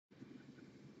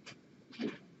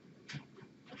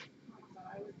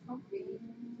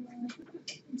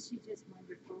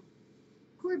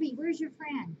Corby, where's your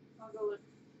friend? I'll go with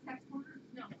text corner.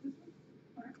 No, this one.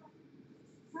 Butterfly.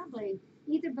 Probably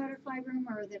either butterfly room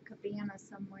or the cabana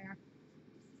somewhere.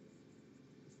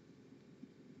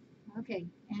 Okay,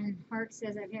 and Hark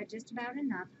says I've had just about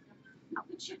enough.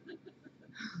 Ouch.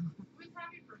 We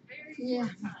probably for very Yeah.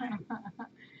 short time.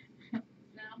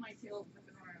 Now my tail's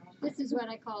flipping around. This is what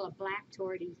I call a black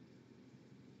tortie.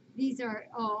 These are,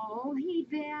 oh, hey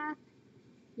Beth.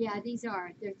 Yeah, these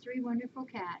are. They're three wonderful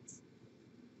cats.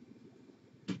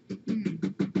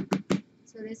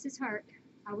 So this is Hark.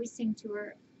 I always sing to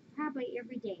her probably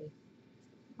every day.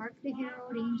 Hark the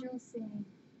herald angels sing.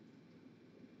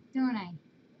 Don't I?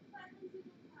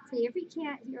 See, every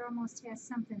cat here almost has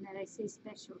something that I say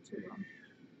special to them.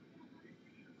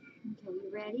 Okay,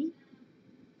 you ready?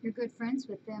 You're good friends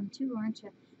with them too, aren't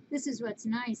you? This is what's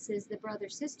nice is the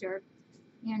brother-sister,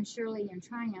 Ann Shirley and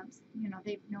Triumph. You know,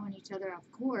 they've known each other, of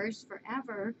course,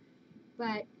 forever.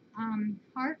 But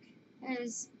Hark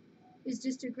is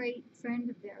just a great friend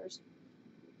of theirs.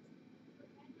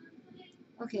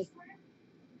 Okay.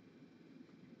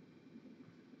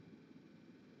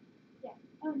 Yeah.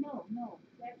 Oh, no, no.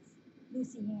 That's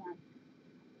Lucy Ann.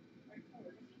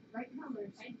 Right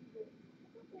colors.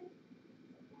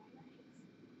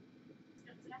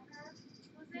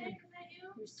 Okay. Was that you?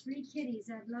 There's three kitties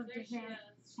I'd love There to she have is.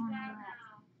 She's on out that.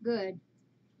 now. Good.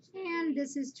 And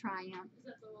this is Triumph. Is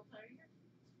that the little tiger?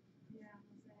 Yeah,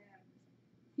 was that?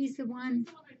 He's the one,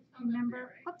 That's the one I just found up remember? there,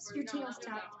 right? Oops, Or your no, tail that was that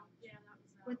stopped. one. Yeah, that was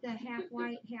that With the one. half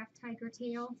white, half tiger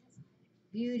tail.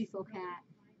 Beautiful cat.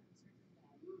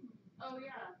 Oh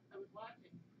yeah, I was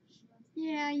watching.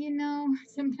 Yeah, you know,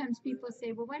 sometimes people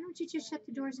say, well, why don't you just shut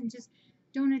the doors and just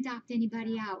don't adopt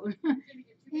anybody out?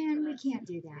 And we can't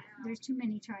do that. There's too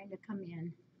many trying to come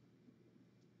in.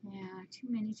 Yeah, too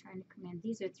many trying to come in.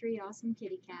 These are three awesome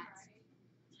kitty cats,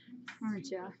 aren't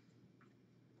you?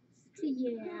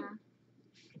 Yeah.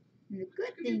 And the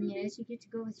good thing is you get to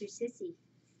go with your sissy.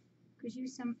 Because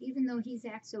even though he's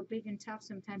acts so big and tough,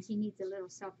 sometimes he needs a little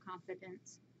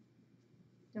self-confidence.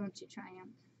 Don't you,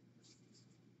 Triumph?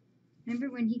 Remember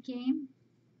when he came?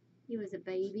 He was a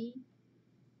baby.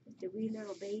 Just a wee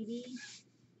little baby.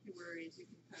 He worries, you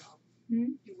can tell.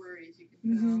 Hmm? He worries, you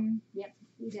can tell. Yep,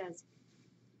 he does.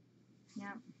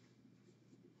 Yep.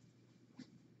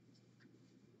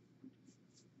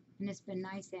 And it's been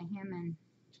nice that him and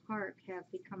Hark have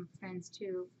become friends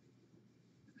too.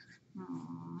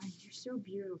 Aw, you're so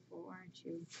beautiful, aren't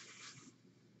you?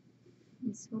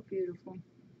 He's so beautiful.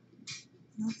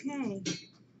 Okay.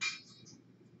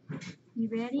 You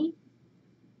ready?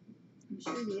 I'm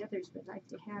sure the others would like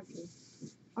to have you.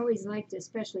 Always liked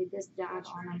especially this dot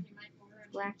on him.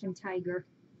 Black and tiger.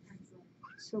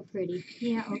 So pretty.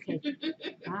 Yeah, okay.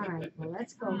 All right, well,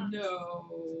 let's go.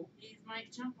 No. He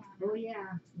might jump on him. Oh, yeah.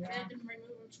 I Yeah. had to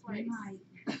remove him He twice.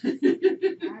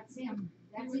 might. That's him.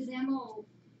 That's his MO.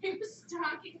 He was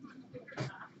talking about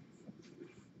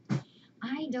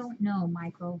I don't know,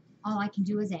 Michael. All I can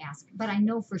do is ask. But I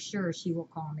know for sure she will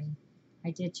call me.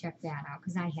 I did check that out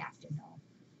because I have to know.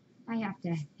 I have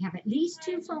to have at least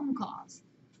 2 phone calls.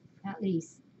 At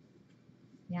least.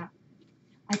 Yeah.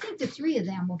 I think the 3 of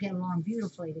them will get along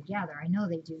beautifully together. I know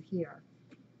they do here.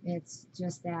 It's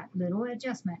just that little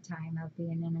adjustment time of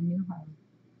being in a new home.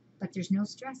 But there's no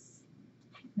stress.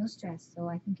 No stress. So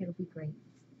I think it'll be great.